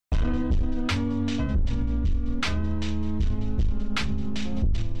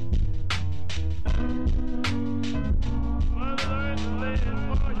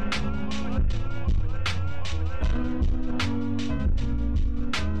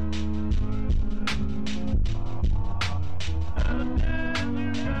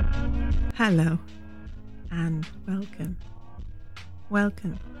Hello and welcome.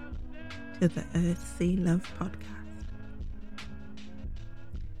 Welcome to the Earth, Sea, Love podcast.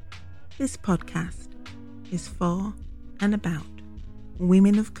 This podcast is for and about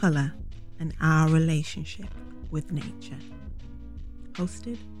women of colour and our relationship with nature.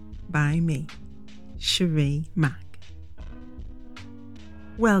 Hosted by me, Cherie Mack.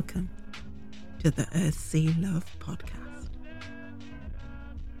 Welcome to the Earth, Sea, Love podcast.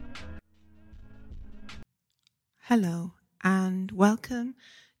 Hello and welcome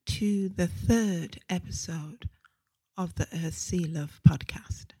to the third episode of the Earth, Sea, Love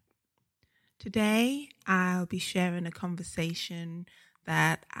podcast. Today I'll be sharing a conversation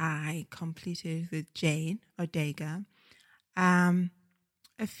that I completed with Jane Odegha a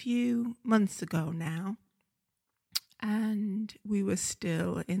few months ago now, and we were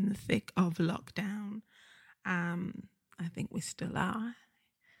still in the thick of lockdown. I think we still are,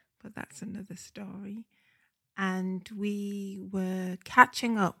 but that's another story. And we were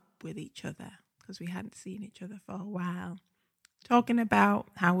catching up with each other because we hadn't seen each other for a while, talking about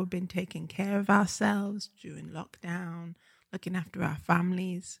how we've been taking care of ourselves during lockdown, looking after our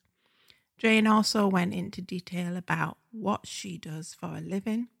families. Jane also went into detail about what she does for a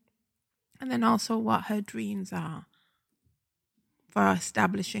living, and then also what her dreams are for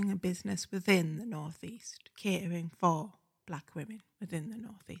establishing a business within the Northeast, catering for Black women within the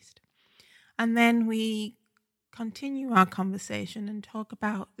Northeast. And then we continue our conversation and talk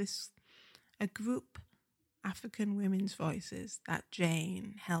about a group, African Women's Voices, that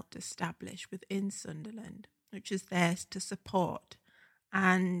Jane helped establish within Sunderland, which is there to support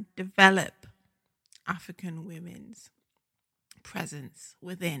and develop African women's presence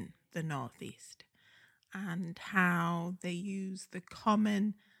within the Northeast, and how they use the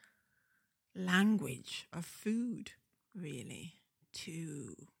common language of food, really,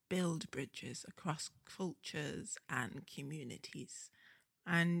 to build bridges across cultures and communities.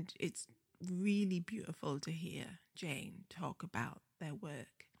 And it's really beautiful to hear Jane talk about their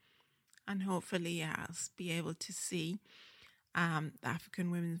work. And hopefully I'll be able to see the African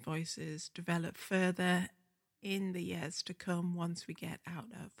Women's Voices develop further in the years to come once we get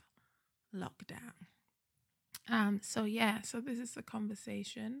out of lockdown. So this is the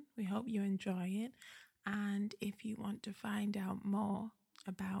conversation. We hope you enjoy it. And if you want to find out more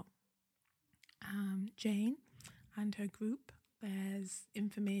about Jane and her group, there's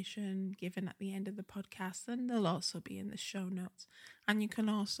information given at the end of the podcast, and they'll also be in the show notes. And you can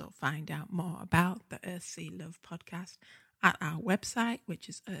also find out more about the Earth, Sea, Love podcast at our website, which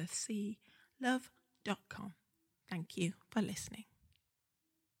is earthsealove.com. Thank you for listening.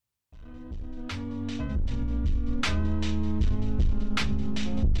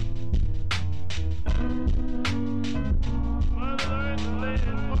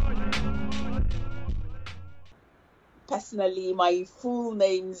 Personally, my full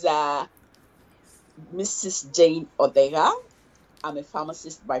names are Mrs. Jane Odegha. I'm a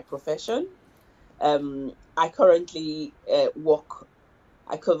pharmacist by profession. I currently I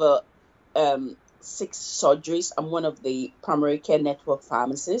cover 6 surgeries. I'm one of the primary care network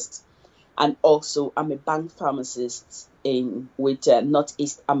pharmacists, and also I'm a bank pharmacist with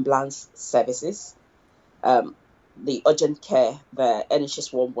Northeast Ambulance Services, the urgent care, the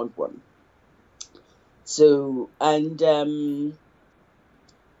NHS 111. So, and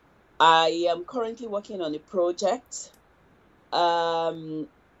I am currently working on a project. I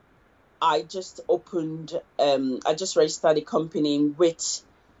just registered a company with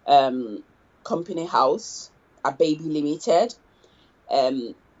Company House, a Baby Limited.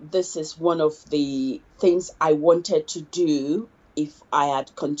 This is one of the things I wanted to do if I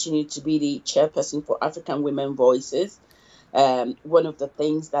had continued to be the chairperson for African Women Voices. One of the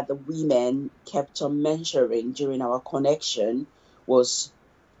things that the women kept on mentioning during our connection was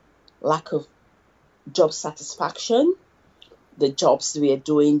lack of job satisfaction. The jobs we were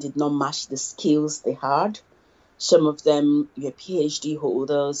doing did not match the skills they had. Some of them were PhD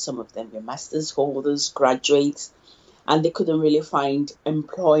holders, some of them were master's holders, graduates, and they couldn't really find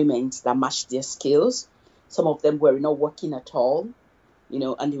employment that matched their skills. Some of them were not working at all,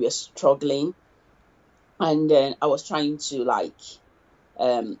 and they were struggling. And then I was trying to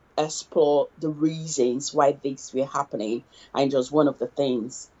explore the reasons why things were happening, and it was one of the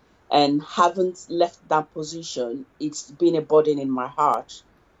things. And haven't left that position. It's been a burden in my heart,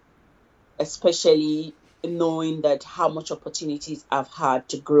 especially knowing that how much opportunities I've had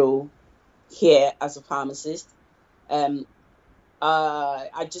to grow here as a pharmacist. I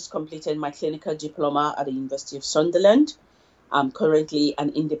just completed my clinical diploma at the University of Sunderland. I'm currently an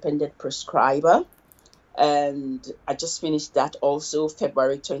independent prescriber. and I just finished that also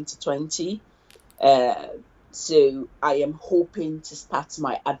February 2020. Uh, so I am hoping to start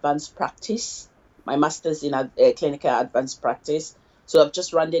my advanced practice, my master's in clinical advanced practice. So I've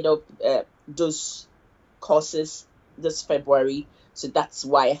just rounded up those courses this February. So that's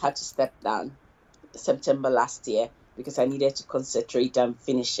why I had to step down September last year, because I needed to concentrate and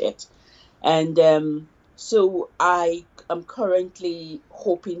finish it. And so I am currently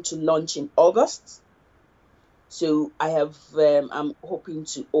hoping to launch in August. So I'm hoping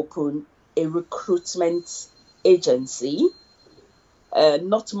to open a recruitment agency,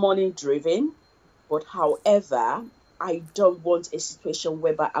 not money driven, but however, I don't want a situation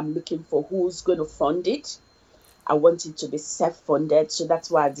whereby I'm looking for who's going to fund it. I want it to be self-funded. So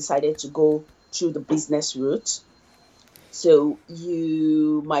that's why I decided to go through the business route. So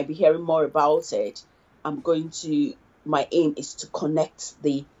you might be hearing more about it. My aim is to connect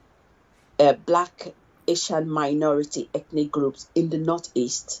the Black, Asian minority ethnic groups in the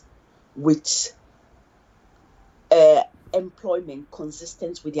Northeast with employment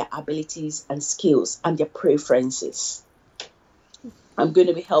consistent with their abilities and skills and their preferences. I'm going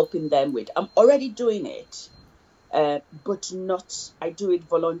to be helping them I'm already doing it, but I do it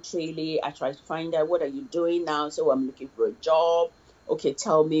voluntarily. I try to find out, what are you doing now? So I'm looking for a job. Okay,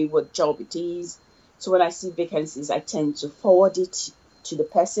 tell me what job it is. So when I see vacancies, I tend to forward it to the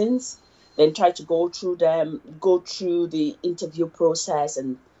persons, then try to go through the interview process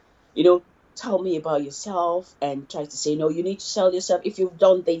and, tell me about yourself and try to say, no, you need to sell yourself. If you've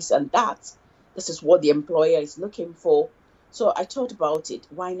done this and that, this is what the employer is looking for. So I thought about it.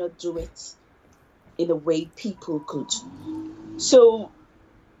 Why not do it in a way people could? So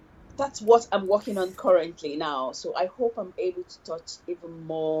that's what I'm working on currently now. So I hope I'm able to touch even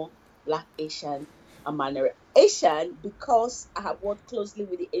more Black, Asian, and minority Asian, because I have worked closely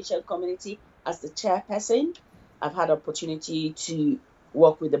with the Asian community as the chairperson. I've had opportunity to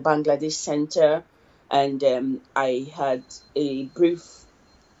work with the Bangladesh Center, and I had a brief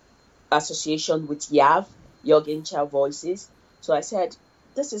association with YAV, Young Child Voices. So I said,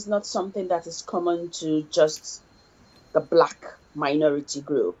 this is not something that is common to just the Black minority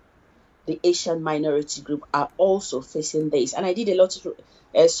group. The Asian minority group are also facing this. And I did a lot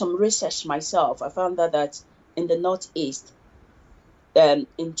of some research myself. I found that in the Northeast,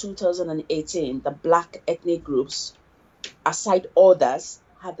 in 2018, the Black ethnic groups, aside others,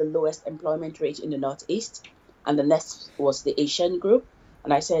 had the lowest employment rate in the Northeast. And the next was the Asian group.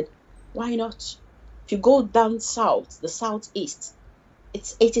 And I said, why not? If you go down south, the Southeast,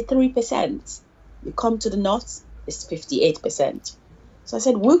 it's 83%. You come to the North, it's 58%. So I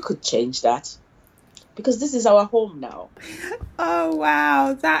said, we could change that, because this is our home now. Oh,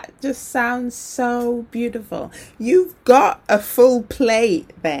 wow. That just sounds so beautiful. You've got a full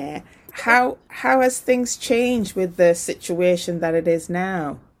plate there. How has things changed with the situation that it is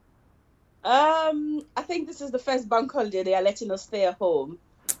now? I think this is the first bank holiday they are letting us stay at home.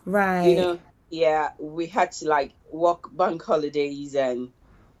 Right. Yeah, we had to work bank holidays and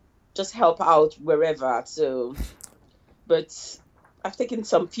just help out wherever. So, but I've taken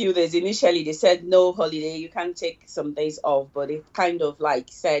some few days. Initially, they said no holiday, you can't take some days off, but it kind of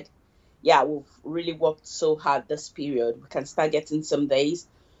said, yeah, we've really worked so hard this period. We can start getting some days.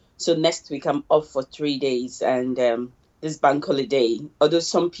 So next week I'm off for 3 days, and this bank holiday, although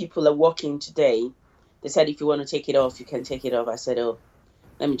some people are working today, they said if you want to take it off, you can take it off. I said, oh,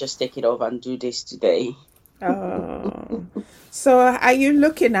 let me just take it off and do this today. Oh, so are you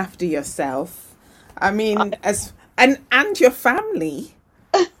looking after yourself? I mean, and your family.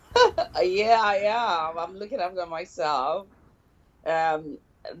 Yeah, I am. I'm looking after myself. Um,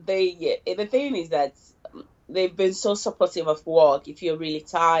 the thing is that they've been so supportive of work. If you're really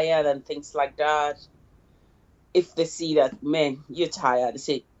tired and things like that, if they see that, man, you're tired, they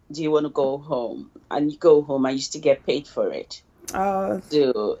say, do you want to go home? And you go home and you still get paid for it. Oh,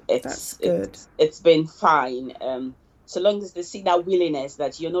 So that's good. it's been fine. So long as they see that willingness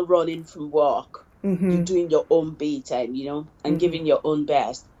that you're not running from work, you're doing your own bit and giving your own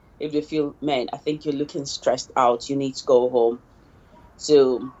best. If they feel, man, I think you're looking stressed out, you need to go home.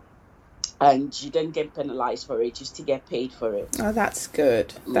 So, and you don't get penalized for it, you still get paid for it. Oh, that's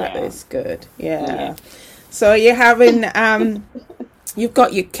good. That Yeah. is good. Yeah. So you're having you've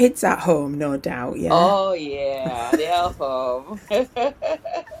got your kids at home, no doubt, yeah. Oh yeah, they're home.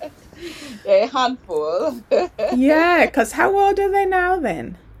 They're a handful. Yeah, because how old are they now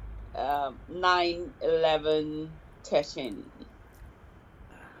then? 9, 11, 13.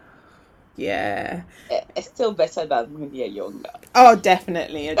 Yeah. It's still better than when they're younger. Oh,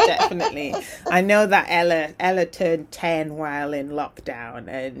 definitely, definitely. I know that Ella turned 10 while in lockdown,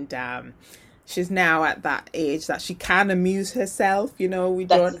 and she's now at that age that she can amuse herself. You know, we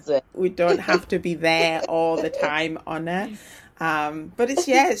That is it. don't have to be there all the time on her. But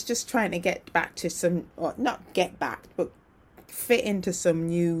it's just trying to get back to some, or not get back, but fit into some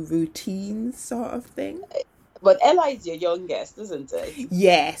new routines sort of thing. But Ella is your youngest, isn't it?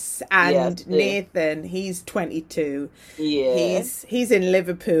 Yes, and Yes. Nathan, he's 22. Yeah. He's in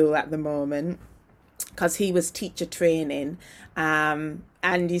Liverpool at the moment because he was teacher training,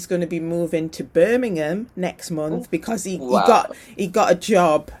 and he's going to be moving to Birmingham next month because he got a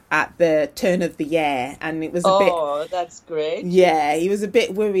job at the turn of the year, and it was a bit. Oh, that's great. Yeah, he was a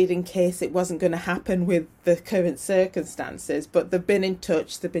bit worried in case it wasn't going to happen with the current circumstances, but they've been in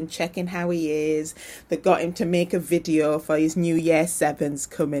touch, they've been checking how he is, they got him to make a video for his new year 7s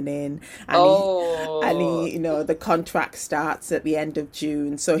coming in, and he, you know, the contract starts at the end of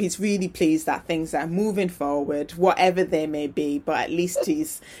June, so he's really pleased that things are moving forward, whatever they may be, but at least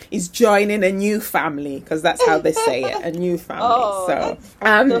he's joining a new family, because that's how they say it, a new family. So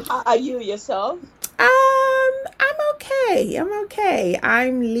how are you yourself? I'm okay.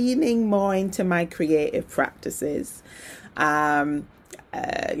 I'm leaning more into my creative practices. You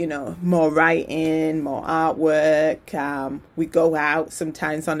know, more writing, more artwork. We go out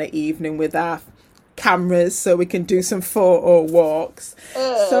sometimes on the evening with our cameras so we can do some photo walks.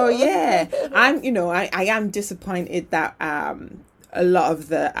 So yeah, I am disappointed that a lot of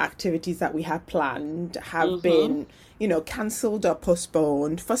the activities that we had planned have been, you know, cancelled or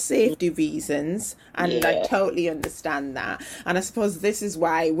postponed for safety reasons, and I totally understand that. And I suppose this is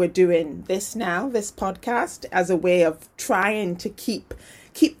why we're doing this now, this podcast, as a way of trying to keep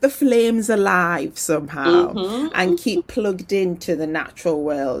the flames alive somehow, and keep plugged into the natural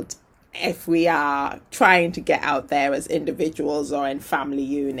world if we are trying to get out there as individuals or in family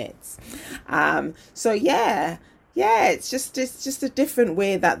units. So yeah, it's just a different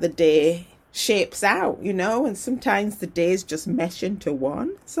way that the day shapes out, you know, and sometimes the days just mesh into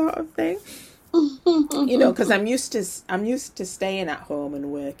one sort of thing. You know, because I'm used to staying at home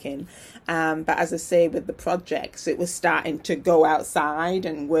and working, but as I say, with the projects, it was starting to go outside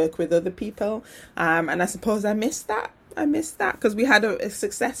and work with other people, and I suppose I missed that because we had a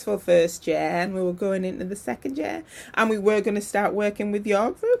successful first year and we were going into the second year, and we were going to start working with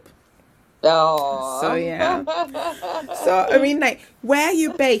your group. Oh. So yeah. So I mean, like, where are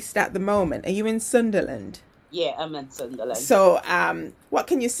you based at the moment? Are you in Sunderland? Yeah, I'm in Sunderland. So what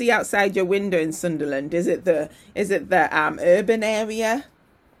can you see outside your window in Sunderland? Is it the urban area?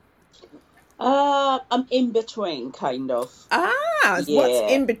 I'm in between, kind of. What's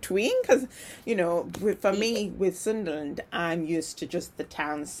in between? Because, you know, for me with Sunderland, I'm used to just the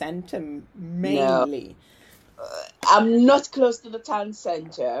town centre mainly. No. I'm not close to the town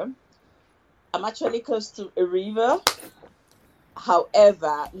centre. I'm actually close to a river.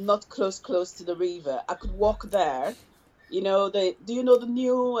 However, not close to the river. I could walk there. You know, do you know the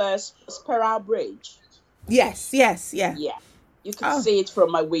new Sparrow Bridge? Yes, yeah. Yeah. You can see it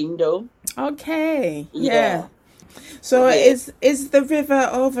from my window. Okay. Yeah. So is the river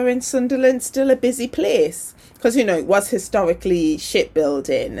over in Sunderland still a busy place? Because, you know, it was historically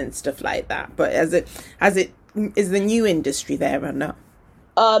shipbuilding and stuff like that. But is the new industry there or not?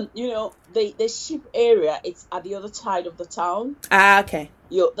 You know, the ship area, it's at the other side of the town. Okay.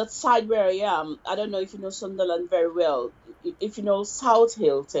 That side where I am, I don't know if you know Sunderland very well. If you know South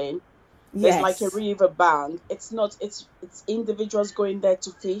Hilton, there's like a river bank. It's individuals going there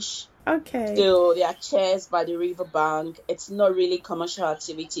to fish. Okay. So there are chairs by the river bank. It's not really commercial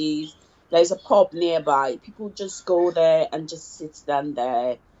activities. There's a pub nearby. People just go there and just sit down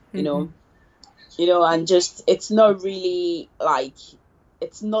there, you know, and just, it's not really like,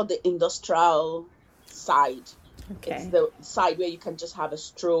 it's not the industrial side. Okay. It's the side where you can just have a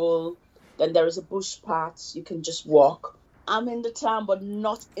stroll. Then there is a bush path. You can just walk. I'm in the town, but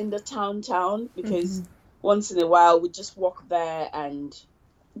not in the town, because once in a while we just walk there, and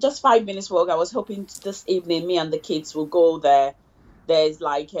just 5 minutes walk. I was hoping this evening me and the kids will go there. There's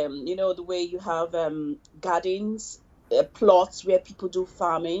like, you know, the way you have gardens, plots where people do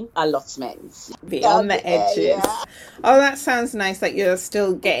farming, allotments. On the edges. Yeah. Oh, that sounds nice. Like you're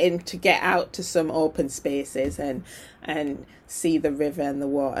still getting to get out to some open spaces and see the river and the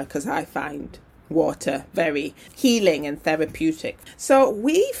water, because I find water very healing and therapeutic. So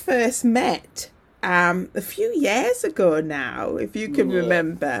we first met a few years ago now, if you can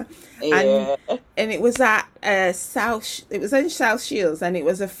remember, and it was at it was in South Shields, and it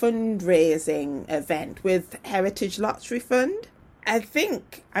was a fundraising event with Heritage Lottery Fund. I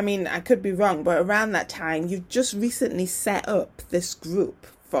think, I mean, I could be wrong, but around that time you've just recently set up this group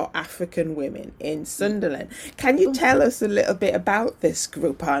for African Women in Sunderland. Can you tell us a little bit about this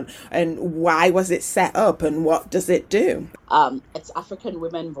group and why was it set up and what does it do? It's African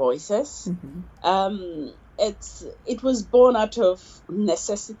Women Voices. It was born out of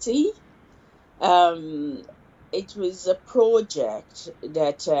necessity. It was a project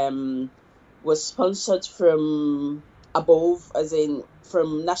that was sponsored from above, as in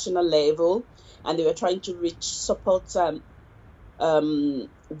from national level, and they were trying to support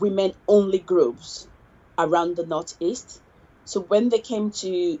women-only groups around the Northeast. So when they came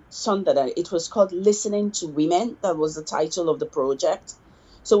to Sunderland, it was called Listening to Women. That was the title of the project.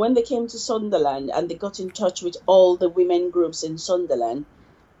 So when they came to Sunderland and they got in touch with all the women groups in Sunderland,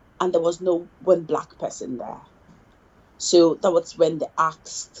 and there was no one black person there. So that was when they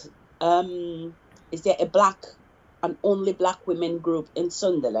asked, is there an only black women group in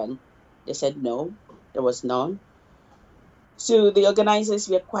Sunderland? They said no, there was none. So the organizers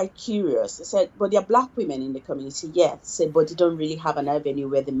were quite curious. They said, but there are black women in the community, yes. Said, but they don't really have an avenue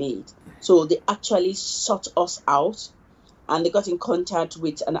where they meet. So they actually sought us out and they got in contact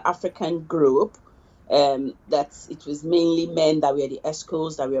with an African group. That it was mainly men that were the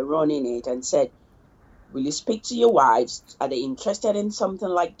escorts that were running it, and said, will you speak to your wives? Are they interested in something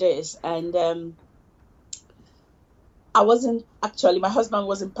like this? And my husband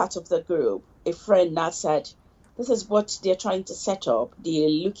wasn't part of the group. A friend now said, this is what they're trying to set up. They're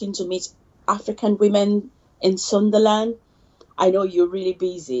looking to meet African women in Sunderland. I know you're really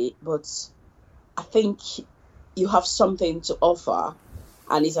busy, but I think you have something to offer,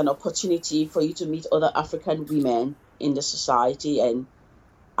 and it's an opportunity for you to meet other African women in the society. And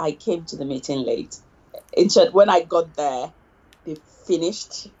I came to the meeting late. In short, when I got there, they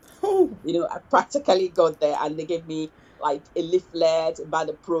finished. I practically got there and they gave me like a leaflet about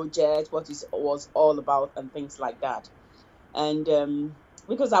the project, what it was all about and things like that. And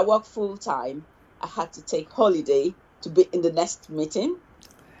because I work full time, I had to take holiday to be in the next meeting.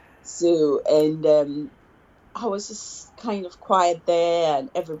 So, I was just kind of quiet there and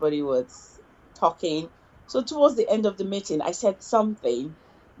everybody was talking. So towards the end of the meeting, I said something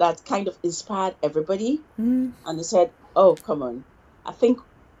that kind of inspired everybody. And they said, oh, come on, I think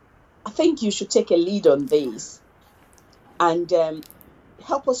you should take a lead on this and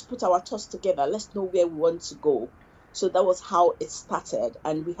help us put our thoughts together. Let's know where we want to go. So that was how it started.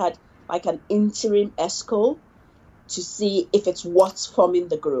 And we had like an interim ESCO to see if it's worth forming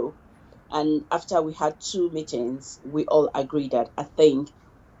the group. And after we had 2 meetings, we all agreed that I think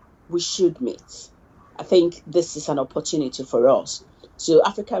we should meet. I think this is an opportunity for us. So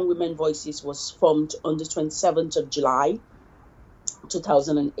African Women Voices was formed on the 27th of July,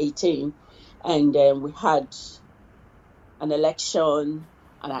 2018. And we had an election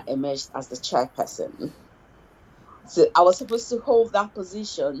and I emerged as the chairperson. So I was supposed to hold that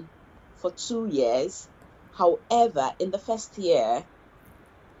position for 2 years. However, in the first year,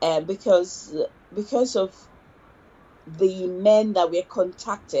 because of the men that were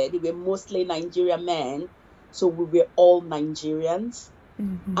contacted, they were mostly Nigerian men, so we were all Nigerians,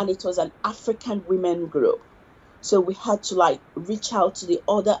 and it was an African women group. So we had to reach out to the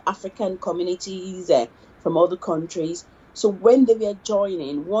other African communities from other countries. So when they were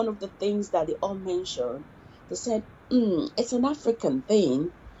joining, one of the things that they all mentioned, they said, it's an African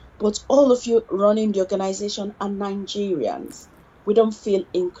thing, but all of you running the organization are Nigerians. We don't feel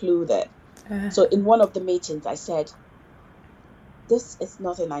included. So in one of the meetings, I said, this is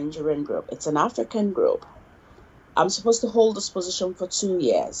not a Nigerian group. It's an African group. I'm supposed to hold this position for 2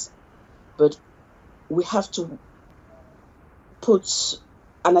 years, but we have to put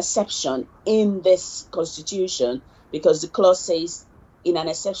an exception in this constitution because the clause says in an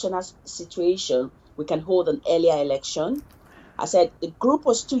exceptional situation, we can hold an earlier election. I said, the group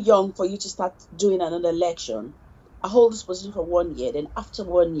was too young for you to start doing another election. I hold this position for 1 year, then after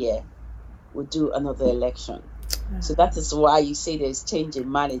 1 year, we'll do another election. So that is why you say there's change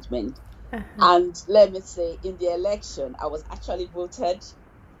in management. And let me say, in the election, I was actually voted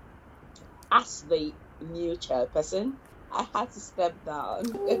as the new chairperson. I had to step down,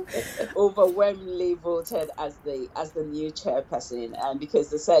 overwhelmingly voted as the new chairperson, and because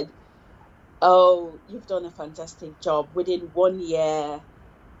they said, oh, you've done a fantastic job. Within 1 year,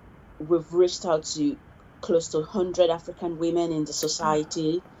 we've reached out to close to 100 African women in the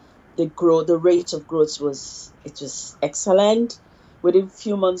society. The rate of growth was excellent. Within a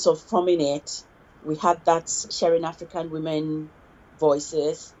few months of forming it, we had that Sharing African Women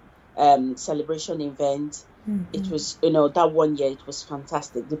Voices celebration event. It was, that 1 year, it was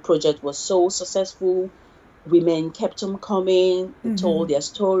fantastic. The project was so successful. Women kept on coming, they told their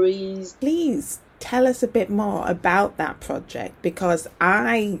stories. Please tell us a bit more about that project, because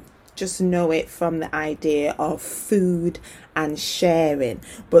I just know it from the idea of food and sharing,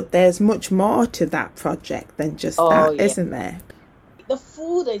 but there's much more to that project than just Oh, that, yeah. isn't there? The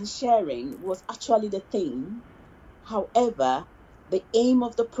food and sharing was actually the theme. However, the aim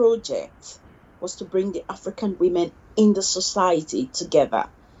of the project was to bring the African women in the society together.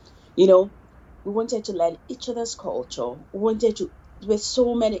 You know, we wanted to learn each other's culture. We wanted to, there were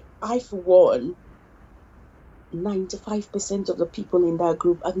so many. I, for one, 95% of the people in that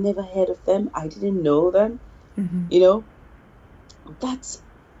group, I've never heard of them. I didn't know them. You know, that's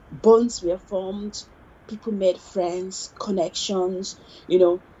bonds were formed. People made friends, connections, you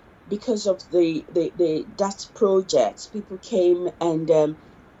know, because of the that project. People came and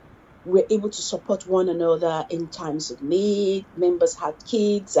were able to support one another in times of need. Members had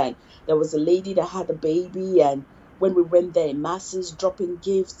kids, and there was a lady that had a baby. And when we went there in masses, dropping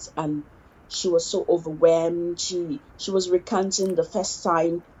gifts, and she was so overwhelmed. She was recanting the first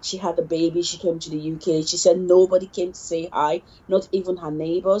time she had a baby. She came to the UK. She said nobody came to say hi, not even her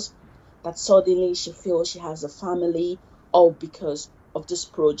neighbors. That suddenly she feels she has a family, all because of this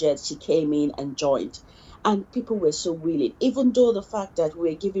project. She came in and joined. And people were so willing, even though the fact that we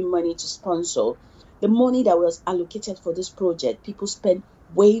were giving money to sponsor, the money that was allocated for this project, people spent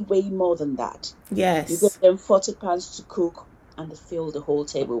way, way more than that. You give Yes. them £40 to cook, and they fill the whole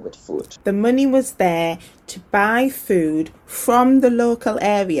table with food. The money was there to buy food from the local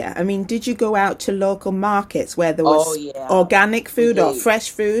area. I mean, did you go out to local markets where there Oh, was yeah, organic we food or did.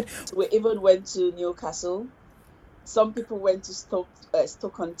 fresh food? We even went to Newcastle. Some people went to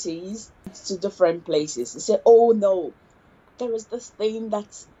Stoke-on-Tees, to different places. They said, "Oh no, there is this thing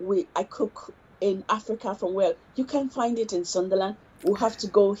that I cook in Africa from where you can find it in Sunderland. We'll have to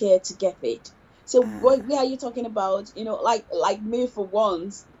go here to get it." So where are you talking about? You know, like me for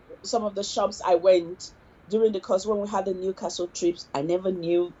once, some of the shops I went during the course when we had the Newcastle trips, I never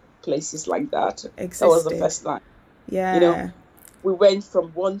knew places like that. That was the Existed. first time. You know, Yeah. we went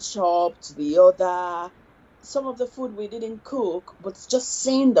from one shop to the other. Some of the food we didn't cook, but just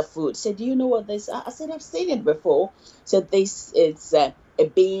seeing the food. Said, "Do you know what this?" I said, "I've seen it before." Said, "This it's a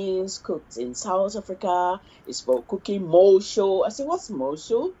beans cooked in South Africa. It's for cooking mosho." I said, "What's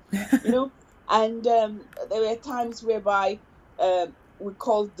mosho?" You know, and there were times whereby we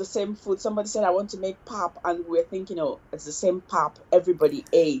called the same food. Somebody said, "I want to make pap," and we were thinking, "Oh, it's the same pap everybody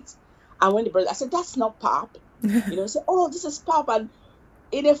ate." And when the brother, I said, "That's not pap." You know, say, "Oh, this is pap," and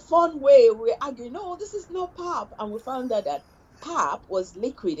in a fun way, we argued, "No, this is not pap." And we found out that pap was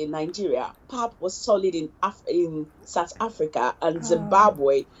liquid in Nigeria. Pap was solid in South Africa and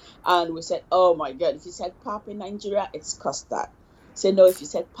Zimbabwe. And we said, "Oh my God, if you said pap in Nigeria, it's custard." So no, if you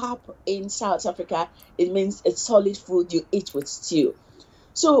said pap in South Africa, it means it's solid food you eat with stew.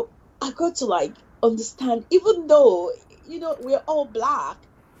 So I got to like understand, even though, you know, we're all black,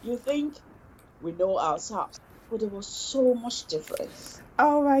 you think we know ourselves, but there was so much difference.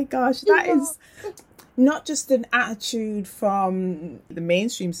 Oh my gosh, You that know, is not just an attitude from the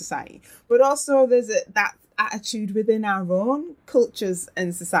mainstream society, but also there's that attitude within our own cultures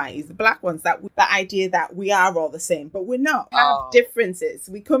and societies, the black ones, that idea that we are all the same, but we're not. We have differences.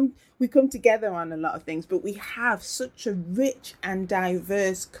 We come together on a lot of things, but we have such a rich and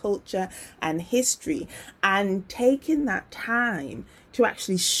diverse culture and history, and taking that time to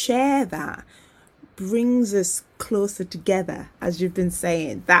actually share that brings us closer together, as you've been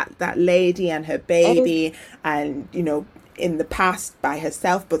saying. That lady and her baby, and you know, in the past by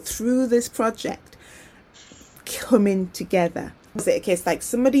herself, but through this project coming together. Was it a case like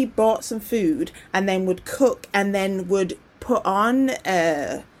somebody bought some food and then would cook and then would put on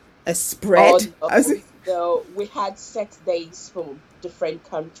a spread? no, we had set days for different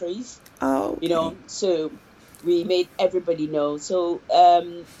countries, Oh, you okay. know, so we made everybody know. So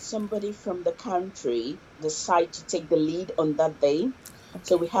somebody from the country decided to take the lead on that day.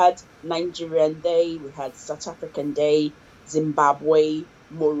 So we had Nigerian Day, we had South African Day, Zimbabwe,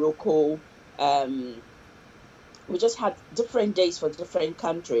 Morocco. We just had different days for different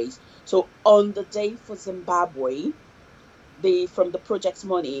countries. So on the day for Zimbabwe, from the project's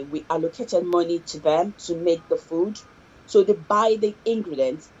money, we allocated money to them to make the food. So they buy the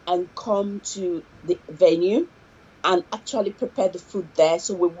ingredients and come to the venue and actually prepare the food there.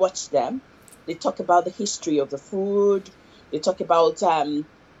 So we watch them. They talk about the history of the food. They talk about on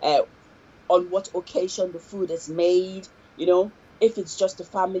what occasion the food is made. You know, if it's just a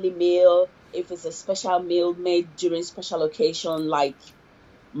family meal, if it's a special meal made during special occasion like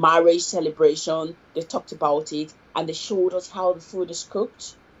marriage celebration, they talked about it and they showed us how the food is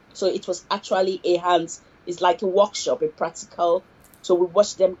cooked. So it was actually it's like a workshop, a practical So we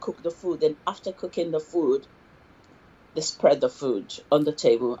watch them cook the food, and after cooking the food, they spread the food on the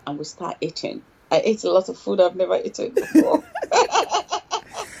table and we start eating. I ate a lot of food I've never eaten before.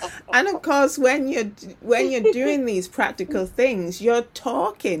 And of course, when you're doing these practical things, you're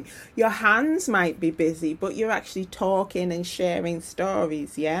talking. Your hands might be busy, but you're actually talking and sharing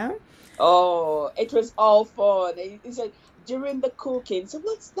stories. Yeah. Oh, it was all fun. He said during the cooking, so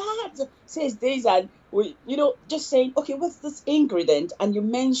what's that? Says this, and we, just saying, okay, what's this ingredient? And you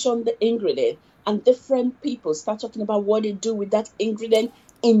mention the ingredient, and different people start talking about what they do with that ingredient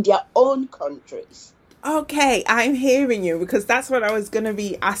in their own countries. Okay, I'm hearing you, because that's what I was going to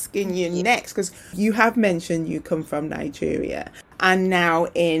be asking you Yeah. next, because you have mentioned you come from Nigeria and now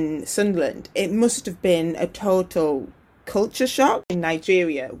in Sunderland. It must have been a total culture shock in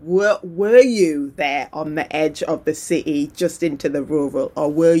Nigeria. Were you there on the edge of the city, just into the rural,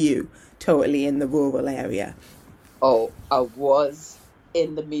 or were you totally in the rural area? Oh, I was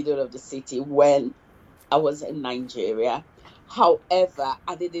in the middle of the city when I was in Nigeria. However,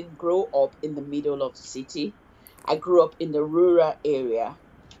 I didn't grow up in the middle of the city. I grew up in the rural area.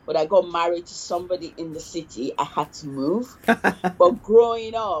 When I got married to somebody in the city, I had to move. But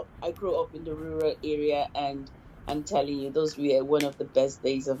growing up, I grew up in the rural area, and I'm telling you, those were one of the best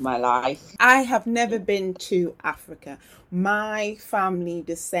days of my life. I have never been to Africa. My family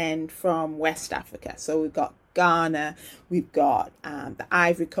descend from West Africa. So we've got Ghana, we've got the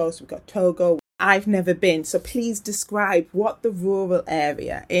Ivory Coast, we've got Togo. I've never been. So please describe what the rural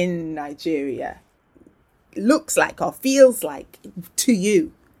area in Nigeria looks like or feels like to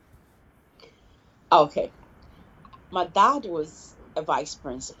you. Okay. My dad was a vice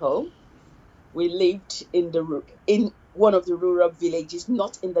principal. We lived in one of the rural villages,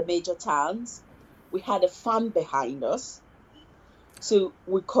 not in the major towns. We had a farm behind us, so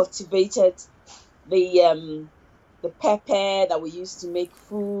we cultivated the pepper that we used to make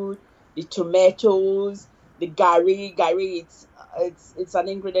food, the tomatoes, the gari. Gari, it's an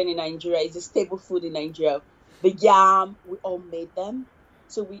ingredient in Nigeria. It's a staple food in Nigeria. The yam, we all made them.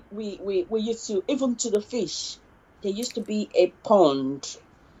 So we used to, even to the fish. There used to be a pond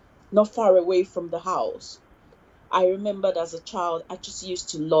not far away from the house. I remembered as a child, I just used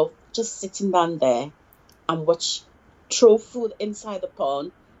to love just sitting down there and watch, throw food inside the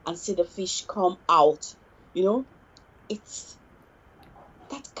pond and see the fish come out. You know, it's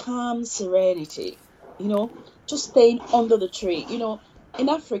that calm serenity, just staying under the tree. In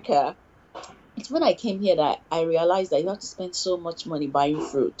Africa, it's when I came here that I realized that you have to spend so much money buying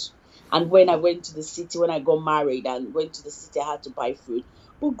fruit. And when I went to the city, when I got married and went to the city, I had to buy fruit.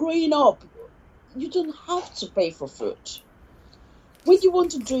 But growing up, you don't have to pay for fruit. When you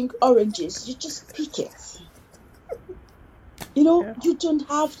want to drink oranges, you just pick it. Yeah. You don't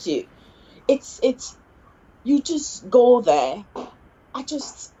have to. It's you just go there. I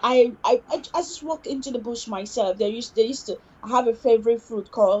just walk into the bush myself. They used to I have a favorite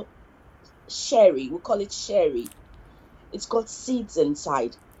fruit called sherry. We call it sherry. It's got seeds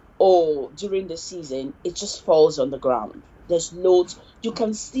inside. Or during the season, it just falls on the ground. There's loads. You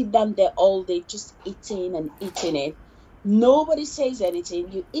can sit down there all day just eating and eating it. Nobody says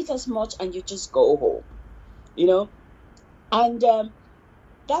anything. You eat as much and you just go home. You know, and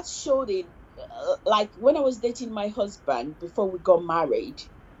that showed it. Like when I was dating my husband before we got married,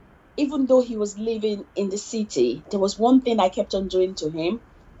 even though he was living in the city, there was one thing I kept on doing to him.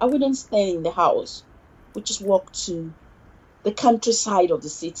 I wouldn't stay in the house. We just walk to the countryside of the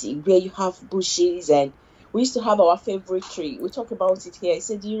city where you have bushes, and we used to have our favorite tree. We talk about it here. I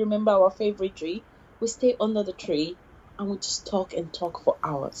said, do you remember our favorite tree? We stay under the tree and we just talk and talk for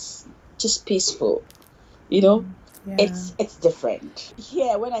hours. Just peaceful. You know? Yeah. It's different.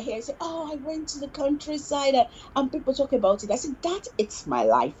 Here, when I hear I say, oh, I went to the countryside, and people talk about it, I said, it's my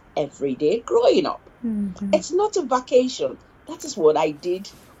life every day growing up. Mm-hmm. It's not a vacation. That is what I did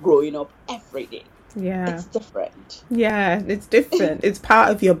growing up every day. Yeah. It's different. Yeah, it's different. It's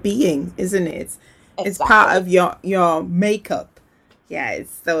part of your being, isn't it? It's Exactly. part of your makeup. Yeah,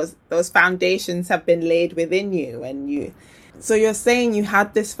 it's those foundations have been laid within you, and you. So you're saying you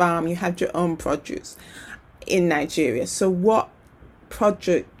had this farm, you had your own produce in Nigeria. So what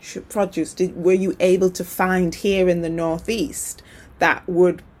produce were you able to find here in the Northeast that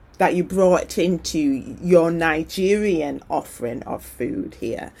you brought into your Nigerian offering of food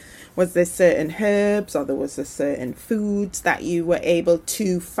here? Was there certain herbs, or there was a certain foods that you were able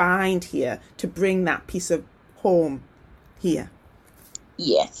to find here to bring that piece of home here?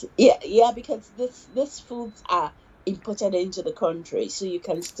 Yes. Yeah, because these foods are imported into the country, so you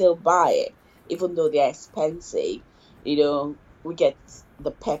can still buy it, even though they're expensive. You know, We get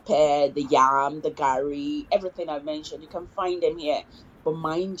the pepper, the yam, the gari, everything I mentioned. You can find them here. But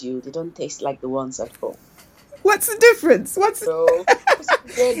mind you, they don't taste like the ones at home. What's the difference? So, for some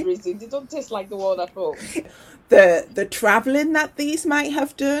weird reason, they don't taste like the one at home. The traveling that these might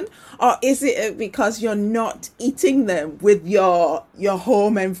have done, or is it because you're not eating them with your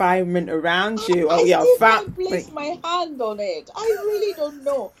home environment around you, or I your still can't family? place my hand on it. I really don't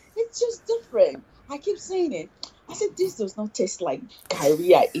know. It's just different. I keep saying it. I said, this does not taste like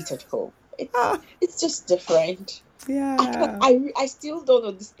curry I eat at home. It's just different. Yeah. I still don't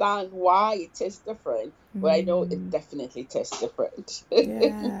understand why it tastes different, but I know it definitely tastes different.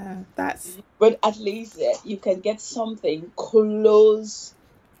 Yeah, that's But at least you can get something close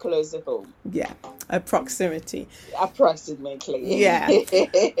to home, a proximity. Yeah. approximately.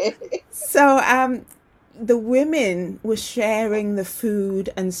 So the women were sharing the food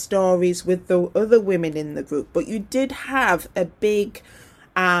and stories with the other women in the group, but you did have a big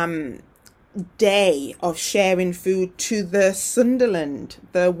day of sharing food to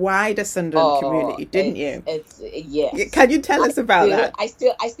the wider Sunderland Oh, community, didn't you? it's yes. Can you tell us about that? I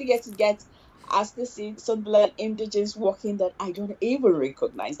still get I still see Sunderland indigens walking that I don't even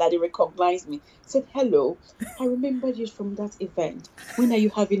recognize. That they recognize me. Said hello. I remember you from that event. When are you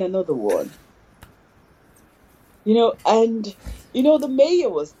having another one? And the mayor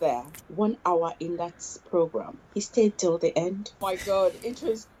was there 1 hour in that program. He stayed till the end. My God,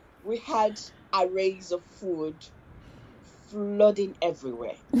 we had arrays of food flooding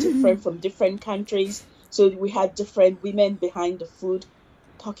everywhere, different from different countries. So we had different women behind the food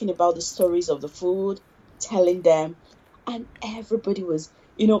talking about the stories of the food, telling them, and everybody was,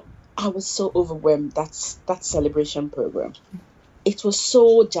 I was so overwhelmed. That celebration program. It was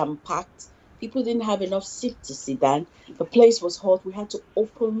so jam packed. People didn't have enough seats to sit down. The place was hot. We had to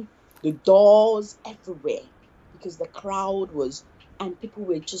open the doors everywhere because the crowd was, and people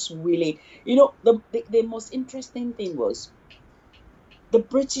were just really, the most interesting thing was the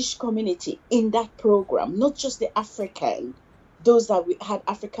British community in that program, not just the African, those that we had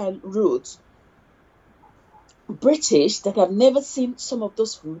African roots, British that have never seen some of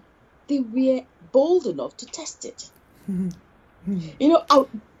those food, they were bold enough to test it.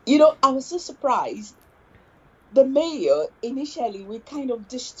 I was so surprised. The mayor, initially, we kind of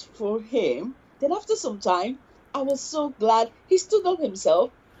dished for him. Then after some time, I was so glad he stood up himself.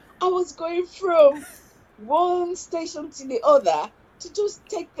 I was going from one station to the other to just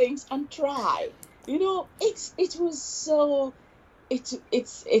take things and try. It was so it's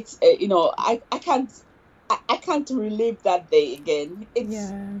I can't relive that day again.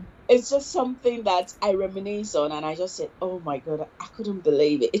 It's just something that I reminisce on, and I just said, "Oh my God, I couldn't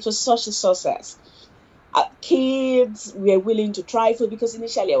believe it." It was such a success. Kids were willing to try food because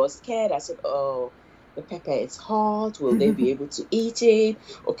initially I was scared. I said, "Oh, the pepper is hot. Will they be able to eat it?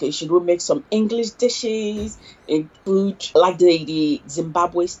 Okay, should we make some English dishes, food like the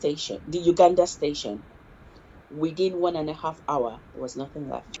Zimbabwe station, the Uganda station?" Within 1.5 hours, there was nothing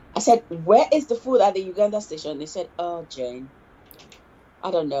left. I said, "Where is the food at the Uganda station?" They said, "Oh, Jane,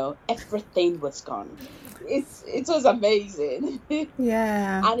 I don't know. Everything was gone." It was amazing.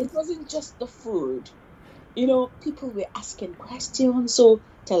 Yeah. And it wasn't just the food. People were asking questions. So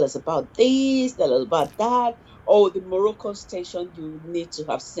tell us about this, tell us about that. Oh, the Morocco station, you need to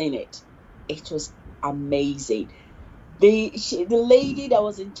have seen it. It was amazing. The lady that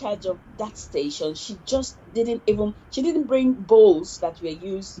was in charge of that station, she didn't bring bowls that were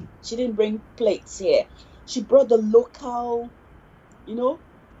used. She didn't bring plates here. She brought you know,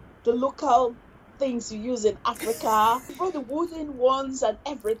 the local things you use in Africa. She brought the wooden ones and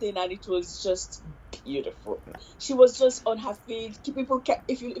everything, and it was just beautiful. She was just on her feet.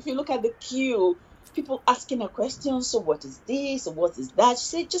 If you look at the queue, people asking her questions. So what is this? So what is that? She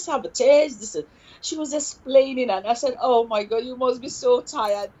said, "Just have a taste." She was explaining, and I said, "Oh my God, you must be so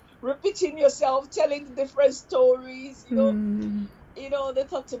tired, repeating yourself, telling the different stories." They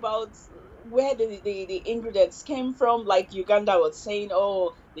talked about where the ingredients came from. Like Uganda was saying,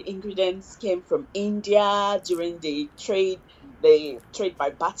 oh, the ingredients came from India during the trade by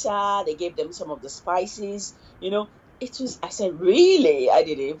barter. They gave them some of the spices. I said, really? I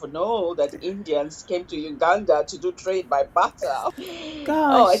didn't even know that Indians came to Uganda to do trade by barter. Oh, it's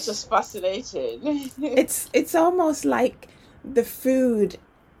Gosh, just fascinating. it's almost like the food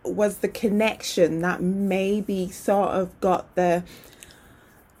was the connection that maybe sort of got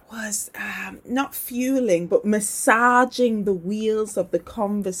was not fueling but massaging the wheels of the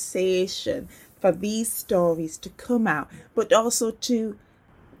conversation for these stories to come out, but also to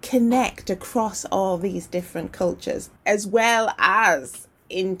connect across all these different cultures, as well as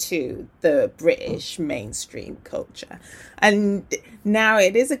into the British mainstream culture. And now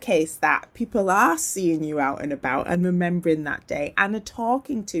it is a case that people are seeing you out and about and remembering that day and are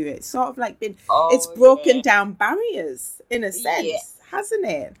talking to it. It's sort of like it's broken down barriers in a sense, hasn't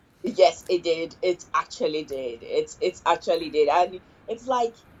it? Yes, it did. It actually did. It's actually did. And it's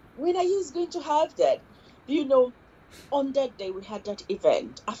like, when are you going to have that? You know, on that day we had that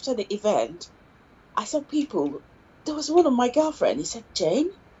event. After the event, I saw people. There was one of my girlfriend. He said,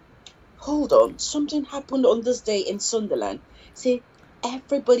 Jane, hold on. Something happened on this day in Sunderland. See,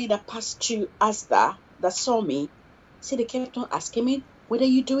 everybody that passed through Asda that saw me, see, they kept on asking me, what are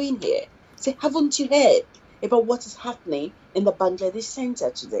you doing here? Say, haven't you heard about what is happening in the Bangladesh Center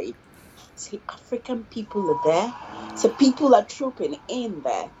today? See, African people are there. So people are trooping in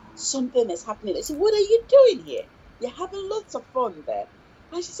there. Something is happening. I said, what are you doing here? You're having lots of fun there.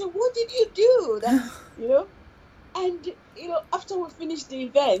 And she said, what did you do? That, and, after we finished the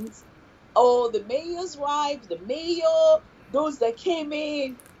event, all the mayor's wives, the mayor, those that came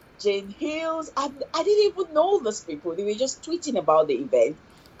in, Jane Hills, I didn't even know those people. They were just tweeting about the event.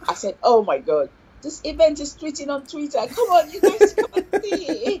 I said, oh my God, this event is tweeting on Twitter. Come on, you guys come and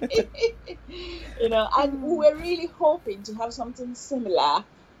see. And we were really hoping to have something similar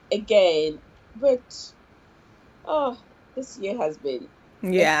again. But, this year has been,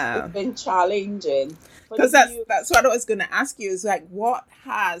 it's been challenging. Because that's what I was going to ask you, is like, what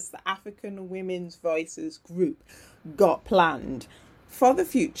has the African Women's Voices group got planned for the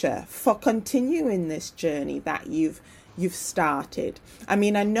future, for continuing this journey that you've started? I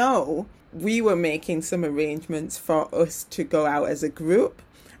mean, I know we were making some arrangements for us to go out as a group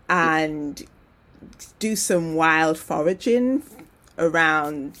and do some wild foraging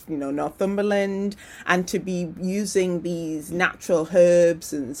around, Northumberland, and to be using these natural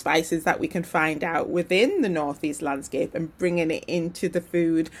herbs and spices that we can find out within the Northeast landscape and bringing it into the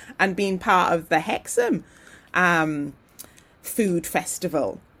food and being part of the Hexham food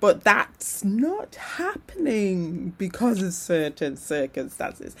festival. But that's not happening because of certain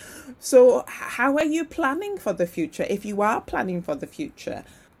circumstances. So how are you planning for the future, if you are planning for the future?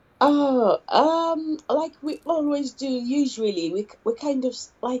 Like we always do, usually we kind of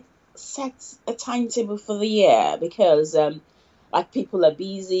like set a timetable for the year, because like people are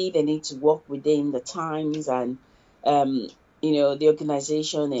busy, they need to work within the times, and the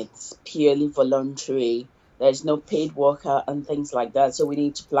organization, it's purely voluntary. There's no paid worker and things like that, so we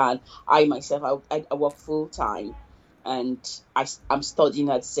need to plan. I myself, I work full time, and I'm studying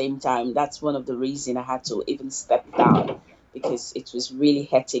at the same time. That's one of the reasons I had to even step down, because it was really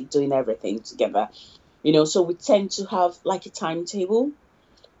hectic doing everything together. So we tend to have like a timetable.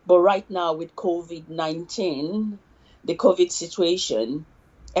 But right now with COVID-19, the COVID situation,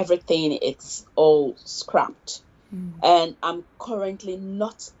 everything, it's all scrapped. And I'm currently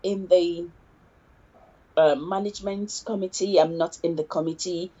not in the management committee. I'm not in the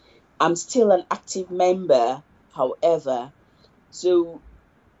committee. I'm still an active member, however. So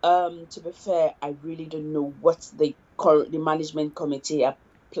to be fair, I really don't know what the management committee are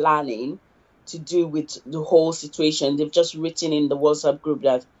planning to do with the whole situation. They've just written in the WhatsApp group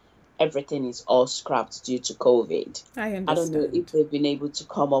that everything is all scrapped due to COVID. I understand. I don't know if they've been able to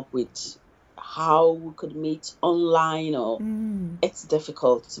come up with how we could meet online, or it's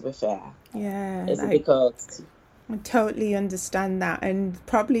difficult, to be fair. Yeah, it's difficult. I totally understand that, and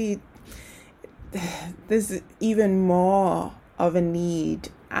probably there's even more of a need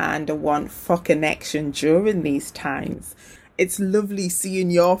and a want for connection during these times. It's lovely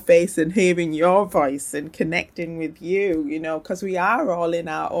seeing your face and hearing your voice and connecting with you, because we are all in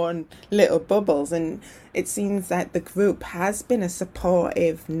our own little bubbles, and it seems that the group has been a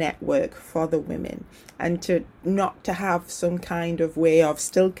supportive network for the women, and to not to have some kind of way of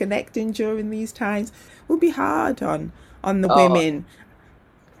still connecting during these times will be hard on the women.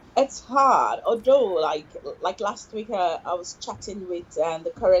 It's hard, although like last week I was chatting with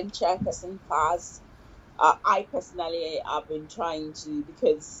the current chairperson, Paz. I personally have been trying to,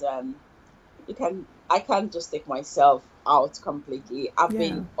 because I can't just take myself out completely. I've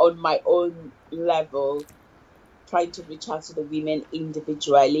been on my own level trying to reach out to the women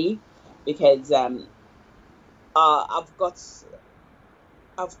individually, because I've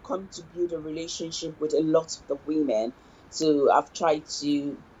come to build a relationship with a lot of the women. So I've tried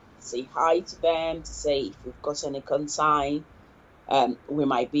to say hi to them, to say if we've got any consign. We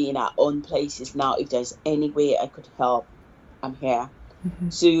might be in our own places now. If there's any way I could help, I'm here.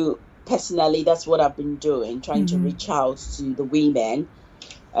 So personally, that's what I've been doing, trying to reach out to the women.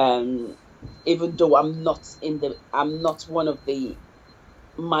 Even though I'm not one of the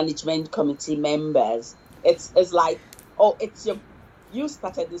management committee members. It's like, oh, it's your you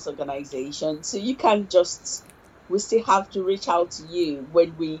started this organization, so you can't just, we still have to reach out to you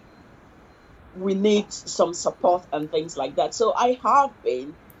when we need some support and things like that. So I have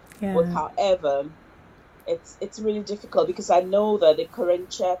been, but however, it's really difficult because I know that the current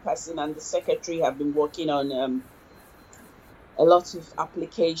chairperson and the secretary have been working on a lot of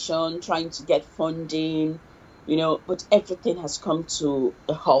application, trying to get funding, but everything has come to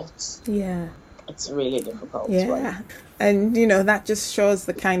a halt. Yeah. It's really difficult. Yeah. Right? And, that just shows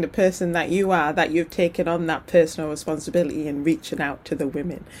the kind of person that you are, that you've taken on that personal responsibility and reaching out to the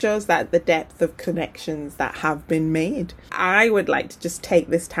women. It shows that the depth of connections that have been made. I would like to just take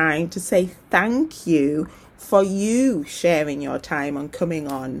this time to say thank you for you sharing your time and coming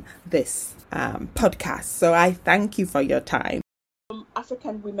on this podcast. So I thank you for your time.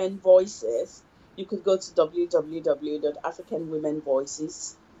 African Women Voices, you could go to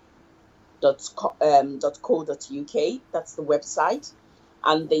www.africanwomenvoices.co.uk. That's the website,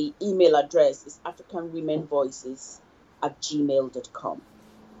 and the email address is africanwomenvoices@gmail.com.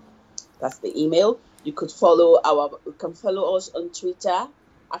 That's the email. You can follow us on Twitter,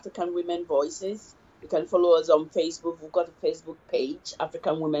 African Women Voices. You can follow us on Facebook. We've got a Facebook page,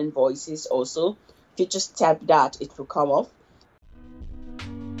 African Women Voices also. If you just tap that, it will come up.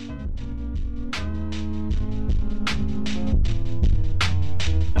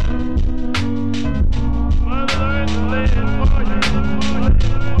 Mother,